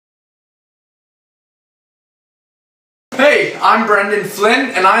Hey, I'm Brendan Flynn,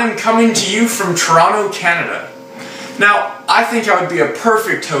 and I am coming to you from Toronto, Canada. Now, I think I would be a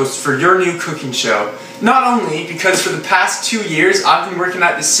perfect host for your new cooking show. Not only because for the past 2 years I've been working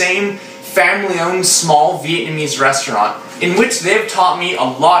at the same family-owned small Vietnamese restaurant, in which they've taught me a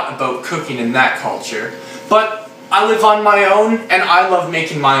lot about cooking in that culture. But I live on my own, and I love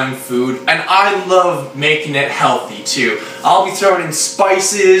making my own food, and I love making it healthy too. I'll be throwing in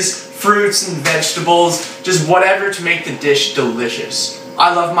spices, fruits and vegetables, just whatever to make the dish delicious.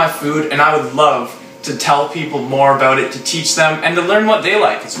 I love my food, and I would love to tell people more about it, to teach them, and to learn what they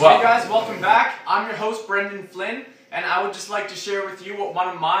like as well. Hey guys, welcome back. I'm your host, Brendan Flynn, and I would just like to share with you what one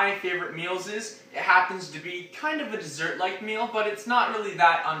of my favorite meals is. It happens to be kind of a dessert-like meal, but it's not really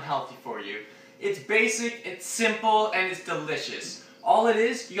that unhealthy for you. It's basic, it's simple, and it's delicious. All it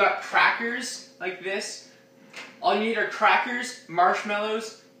is, you got crackers like this. All you need are crackers,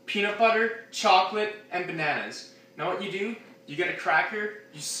 marshmallows, peanut butter, chocolate, and bananas. Now what you do, you get a cracker,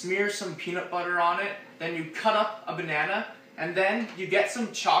 you smear some peanut butter on it, then you cut up a banana, and then you get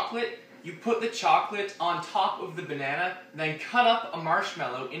some chocolate, you put the chocolate on top of the banana, then cut up a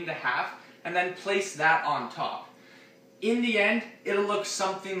marshmallow into half, and then place that on top. In the end, it'll look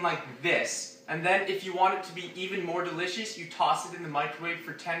something like this. And then if you want it to be even more delicious, you toss it in the microwave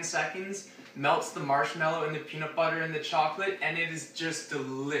for 10 seconds, melts the marshmallow and the peanut butter and the chocolate, and it is just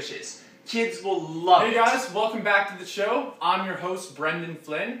delicious. Kids will love it. Hey guys, welcome back to the show. I'm your host, Brendan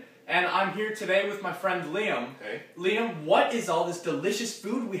Flynn, and I'm here today with my friend Liam. Hey. Liam, what is all this delicious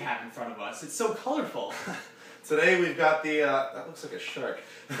food we have in front of us? It's so colorful. Today we've got the, that looks like a shark.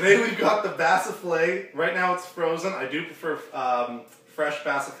 Today we've got the bass fillet. Right now it's frozen. I do prefer fresh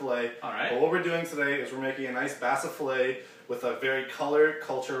bass fillet. All right. But what we're doing today is we're making a nice bass fillet with a very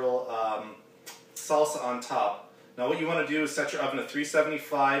cultural salsa on top. Now what you want to do is set your oven to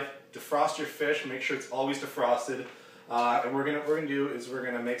 375, defrost your fish, make sure it's always defrosted. And we're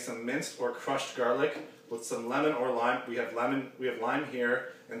gonna make some minced or crushed garlic with some lemon or lime. We have lime here,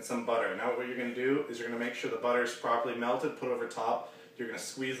 and some butter. Now what you're gonna do is you're gonna make sure the butter is properly melted, put it over top. You're gonna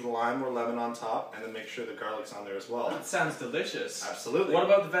squeeze the lime or lemon on top, and then make sure the garlic's on there as well. That sounds delicious. Absolutely. What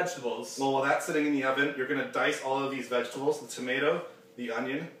about the vegetables? Well, while that's sitting in the oven, you're gonna dice all of these vegetables: the tomato, the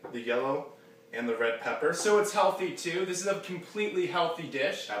onion, the yellow, and the red pepper. So it's healthy too. This is a completely healthy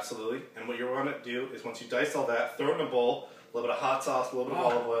dish. Absolutely. And what you want to do is once you dice all that, throw it in a bowl, a little bit of hot sauce, a little bit of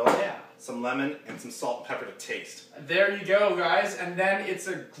olive oil, some lemon, and some salt and pepper to taste. There you go, guys. And then it's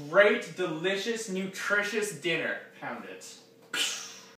a great, delicious, nutritious dinner. Pound it.